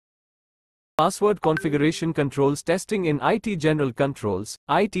Password Configuration Controls Testing in IT General Controls,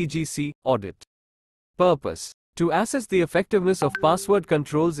 Itgc Audit. Purpose: to assess the effectiveness of password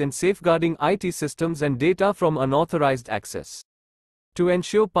controls in safeguarding IT systems and data from unauthorized access. To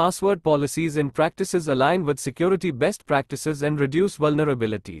ensure password policies and practices align with security best practices and reduce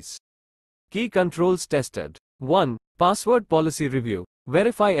vulnerabilities. Key controls tested. 1. Password Policy Review.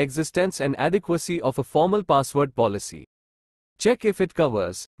 Verify existence and adequacy of a formal password policy. Check if it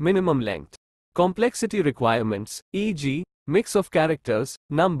covers minimum length, complexity requirements, e.g., mix of characters,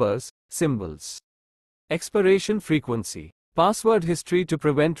 numbers, symbols. Expiration frequency. Password history to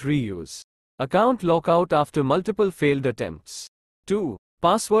prevent reuse. Account lockout after multiple failed attempts. 2.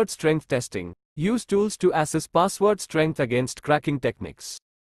 Password strength testing. Use tools to assess password strength against cracking techniques.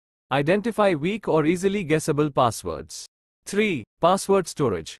 Identify weak or easily guessable passwords. 3. Password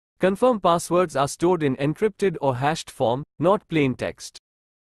storage. Confirm passwords are stored in encrypted or hashed form, not plain text.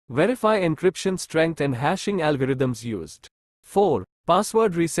 Verify encryption strength and hashing algorithms used. 4.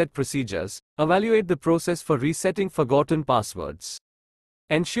 Password reset procedures. Evaluate the process for resetting forgotten passwords.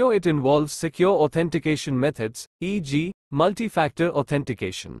 Ensure it involves secure authentication methods, e.g., multi-factor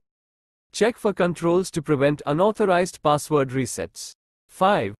authentication. Check for controls to prevent unauthorized password resets.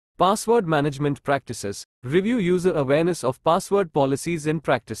 5. Password management practices. Review user awareness of password policies and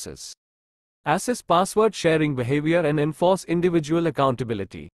practices. Assess password sharing behavior and enforce individual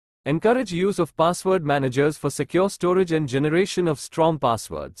accountability. Encourage use of password managers for secure storage and generation of strong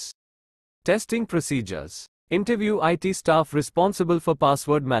passwords. Testing procedures. Interview IT staff responsible for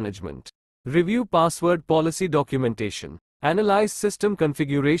password management. Review password policy documentation. Analyze system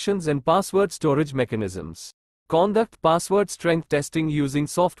configurations and password storage mechanisms. Conduct password strength testing using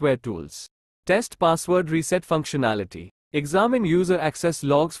software tools. Test password reset functionality. Examine user access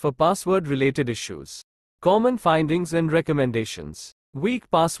logs for password-related issues. Common findings and recommendations.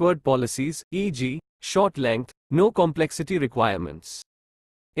 Weak password policies, e.g., short length, no complexity requirements.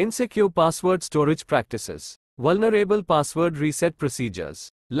 Insecure password storage practices. Vulnerable password reset procedures.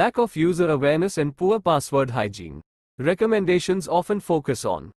 Lack of user awareness and poor password hygiene. Recommendations often focus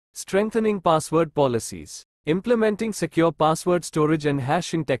on strengthening password policies, implementing secure password storage and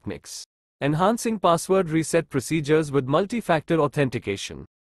hashing techniques, enhancing password reset procedures with multi-factor authentication,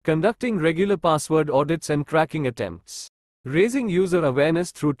 conducting regular password audits and cracking attempts, raising user awareness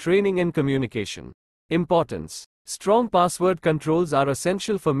through training and communication. Importance: strong password controls are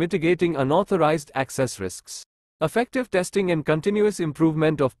essential for mitigating unauthorized access risks. Effective testing and continuous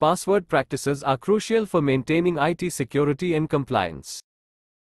improvement of password practices are crucial for maintaining IT security and compliance.